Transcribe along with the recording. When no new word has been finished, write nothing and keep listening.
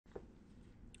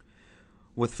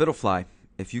With Fiddlefly,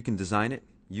 if you can design it,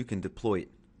 you can deploy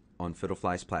it on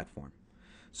Fiddlefly's platform.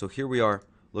 So here we are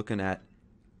looking at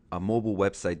a mobile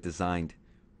website designed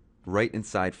right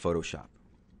inside Photoshop.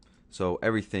 So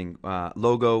everything,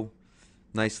 logo,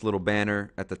 nice little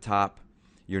banner at the top,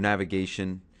 your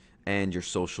navigation, and your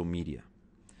social media.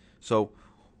 So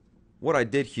what I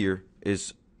did here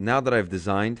is, now that I've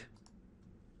designed,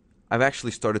 I've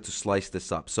actually started to slice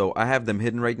this up. So I have them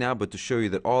hidden right now, but to show you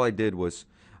that all I did was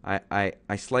I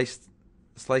sliced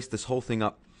this whole thing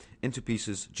up into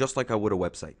pieces just like I would a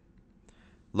website.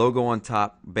 Logo on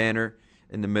top, banner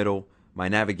in the middle, my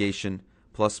navigation,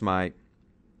 plus my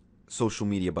social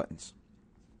media buttons.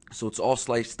 So it's all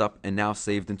sliced up and now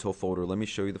saved into a folder. Let me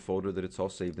show you the folder that it's all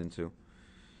saved into.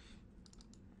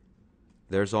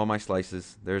 There's all my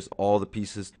slices. There's all the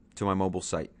pieces to my mobile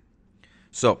site.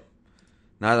 So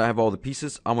now that I have all the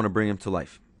pieces, I want to bring them to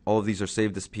life. All of these are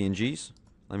saved as PNGs.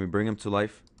 Let me bring them to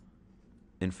life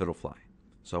in Fiddlefly.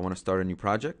 So I want to start a new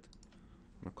project.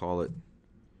 I'm going to call it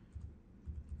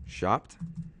Shopped.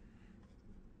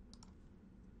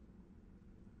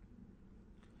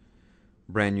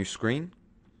 Brand new screen.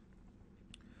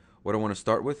 What I want to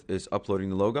start with is uploading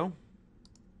the logo.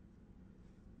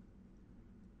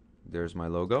 There's my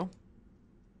logo.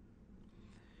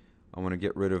 I want to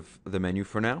get rid of the menu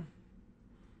for now.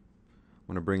 I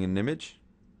want to bring in an image.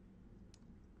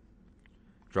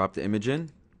 Drop the image in.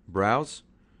 Browse.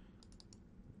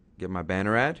 Get my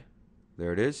banner ad.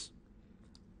 There it is.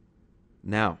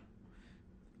 Now,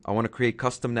 I want to create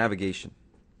custom navigation.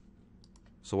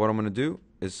 So what I'm going to do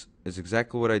is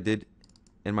exactly what I did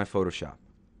in my Photoshop.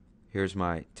 Here's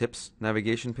my tips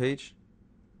navigation page.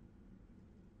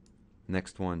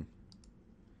 Next one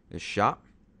is shop.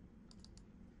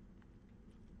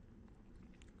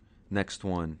 Next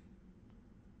one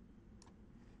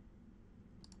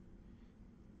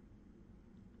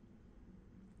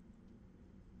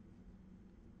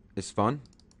is fun.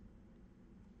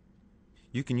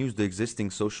 You can use the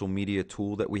existing social media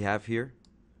tool that we have here.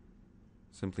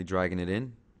 Simply dragging it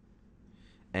in,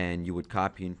 and you would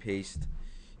copy and paste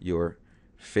your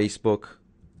Facebook,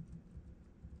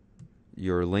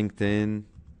 your LinkedIn,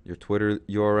 your Twitter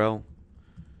URL.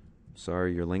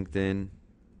 Sorry, your LinkedIn.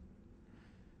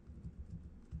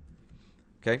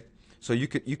 Okay, so you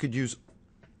could use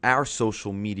our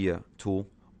social media tool,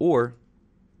 or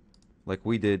like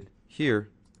we did here,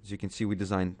 as you can see, we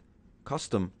designed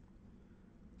custom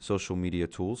social media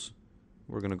tools.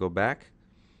 We're going to go back.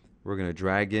 We're going to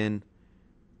drag in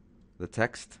the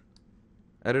text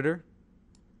editor.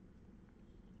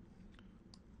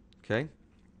 Okay.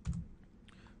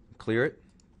 Clear it.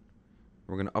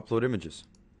 We're going to upload images.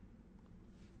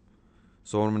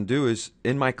 So what I'm going to do is,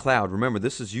 in my cloud, remember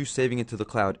this is you saving it to the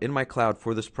cloud. In my cloud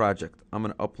for this project, I'm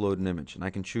going to upload an image, and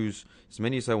I can choose as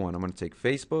many as I want. I'm going to take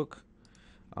Facebook.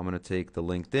 I'm going to take the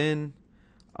LinkedIn.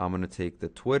 I'm going to take the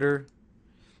Twitter.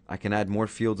 I can add more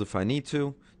fields if I need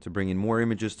to bring in more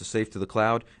images to save to the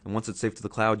cloud. And once it's saved to the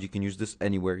cloud, you can use this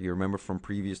anywhere. You remember from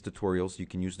previous tutorials, you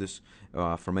can use this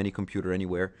from any computer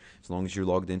anywhere, as long as you're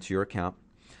logged into your account.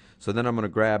 So then I'm going to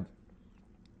grab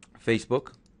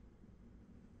Facebook.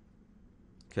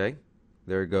 Okay,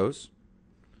 there it goes.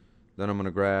 Then I'm going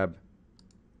to grab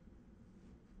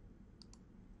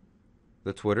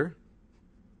the Twitter.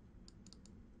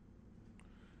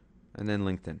 And then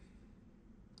LinkedIn.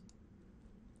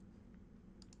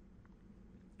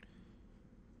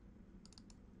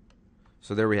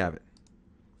 So there we have it.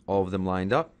 All of them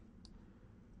lined up.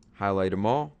 Highlight them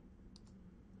all.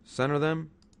 Center them.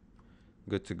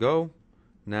 Good to go.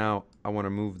 Now I want to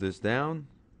move this down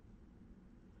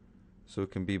so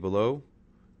it can be below,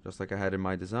 just like I had in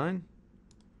my design.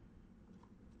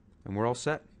 And we're all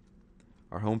set.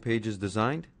 Our home page is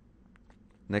designed.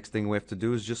 Next thing we have to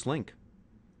do is just link.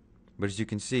 But as you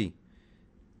can see,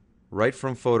 right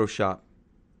from Photoshop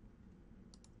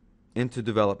into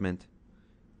development,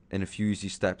 in a few easy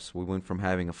steps, we went from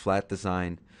having a flat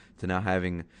design to now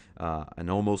having an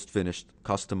almost finished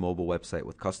custom mobile website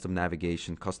with custom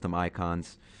navigation, custom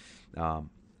icons,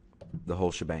 the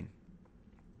whole shebang.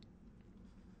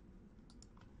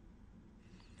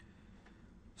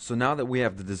 So now that we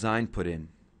have the design put in,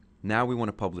 now we want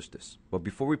to publish this. But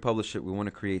before we publish it, we want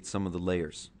to create some of the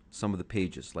layers, some of the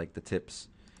pages, like the tips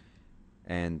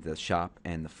and the shop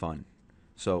and the fun.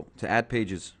 So to add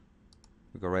pages,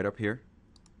 we go right up here.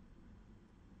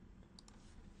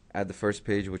 Add the first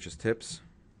page, which is tips,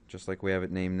 just like we have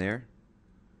it named there.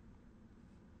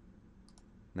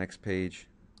 Next page,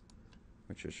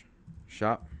 which is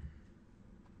shop.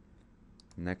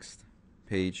 Next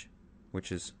page,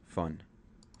 which is fun.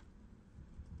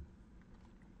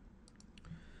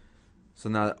 So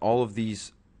now that all of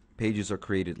these pages are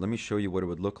created, let me show you what it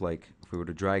would look like if we were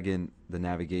to drag in the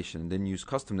navigation and then use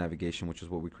custom navigation, which is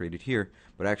what we created here,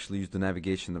 but actually use the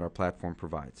navigation that our platform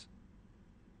provides.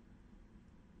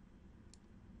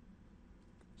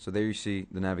 So there you see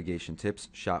the navigation, tips,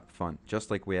 shop, fun,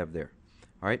 just like we have there.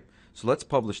 Alright, so let's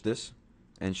publish this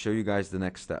and show you guys the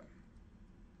next step.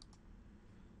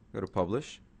 Go to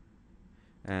publish,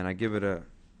 and I give it a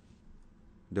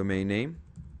domain name,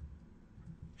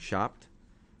 shopped,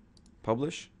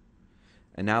 publish,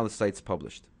 and now the site's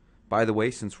published. By the way,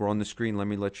 since we're on the screen, let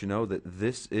me let you know that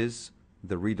this is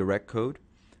the redirect code.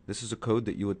 This is a code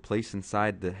that you would place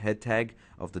inside the head tag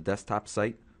of the desktop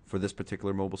site for this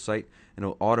particular mobile site, and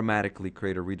it'll automatically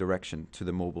create a redirection to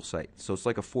the mobile site. So it's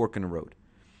like a fork in the road.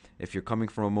 If you're coming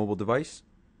from a mobile device,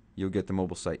 you'll get the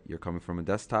mobile site. You're coming from a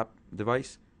desktop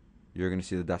device, you're going to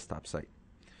see the desktop site.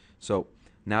 So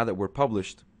now that we're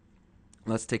published,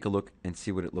 let's take a look and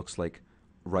see what it looks like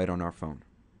right on our phone.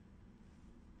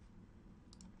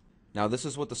 Now this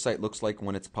is what the site looks like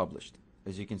when it's published.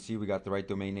 As you can see, we got the right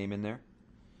domain name in there,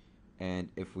 and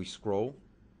if we scroll,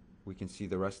 we can see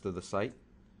the rest of the site.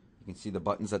 You can see the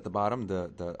buttons at the bottom,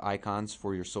 the icons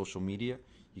for your social media.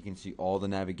 You can see all the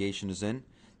navigation is in.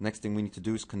 Next thing we need to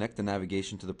do is connect the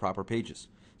navigation to the proper pages.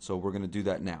 So we're going to do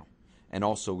that now. And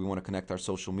also we want to connect our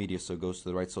social media so it goes to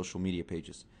the right social media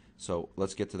pages. So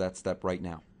let's get to that step right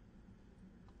now.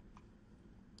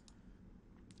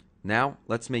 Now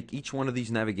let's make each one of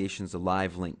these navigations a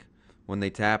live link. When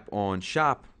they tap on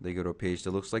shop, they go to a page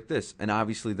that looks like this. And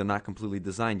obviously they're not completely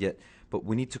designed yet, but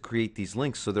we need to create these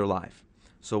links so they're live.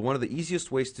 So one of the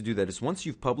easiest ways to do that is once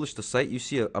you've published the site, you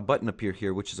see a button appear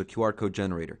here, which is a QR code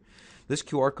generator. This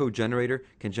QR code generator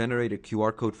can generate a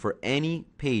QR code for any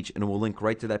page, and it will link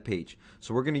right to that page.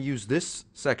 So we're going to use this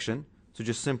section to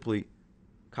just simply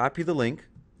copy the link,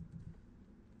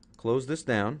 close this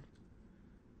down,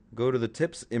 go to the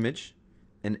tips image,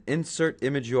 and insert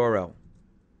image URL.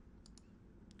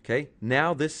 Okay,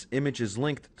 now this image is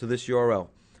linked to this URL.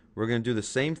 We're going to do the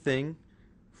same thing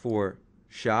for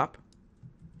shop.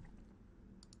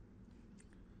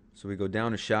 So we go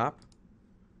down to shop,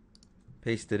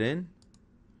 paste it in,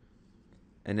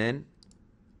 and then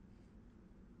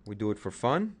we do it for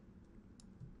fun,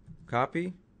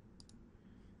 copy,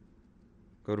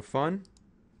 go to fun,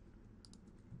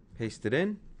 paste it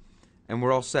in, and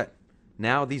we're all set.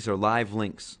 Now these are live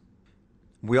links.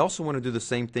 We also want to do the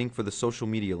same thing for the social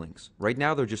media links. Right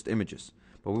now they're just images,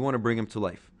 but we want to bring them to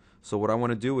life. So what I want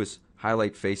to do is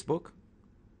highlight Facebook,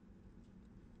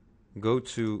 go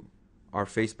to our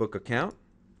Facebook account,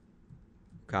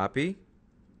 copy,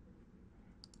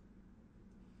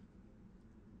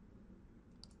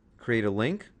 create a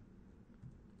link,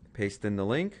 paste in the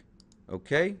link,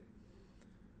 okay,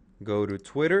 go to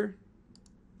Twitter,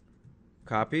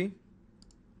 copy,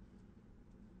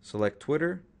 select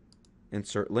Twitter,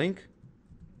 insert link,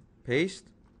 paste,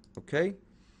 okay,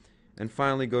 and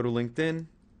finally go to LinkedIn,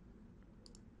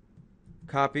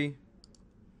 copy,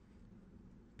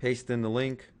 paste in the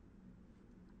link,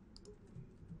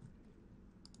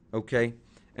 okay,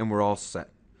 and we're all set.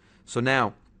 So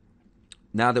now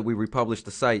that we republish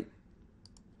the site,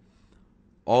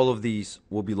 all of these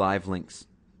will be live links,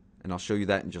 and I'll show you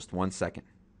that in just 1 second.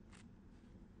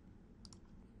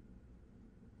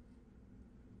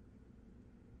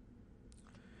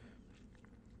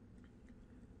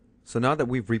 So now that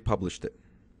we've republished it,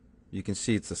 you can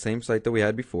see it's the same site that we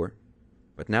had before,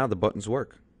 but now the buttons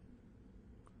work.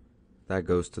 That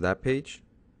goes to that page.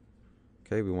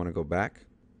 Okay, we want to go back.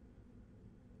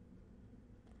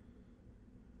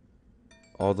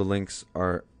 All the links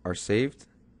are saved.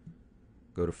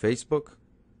 Go to Facebook.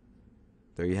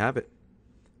 There you have it.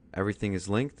 Everything is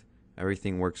linked.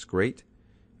 Everything works great.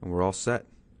 And we're all set.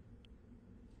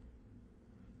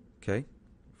 Okay.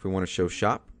 If we want to show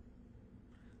shop,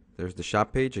 there's the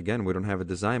shop page. Again, we don't have a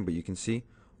design, but you can see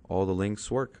all the links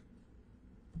work.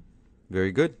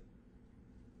 Very good.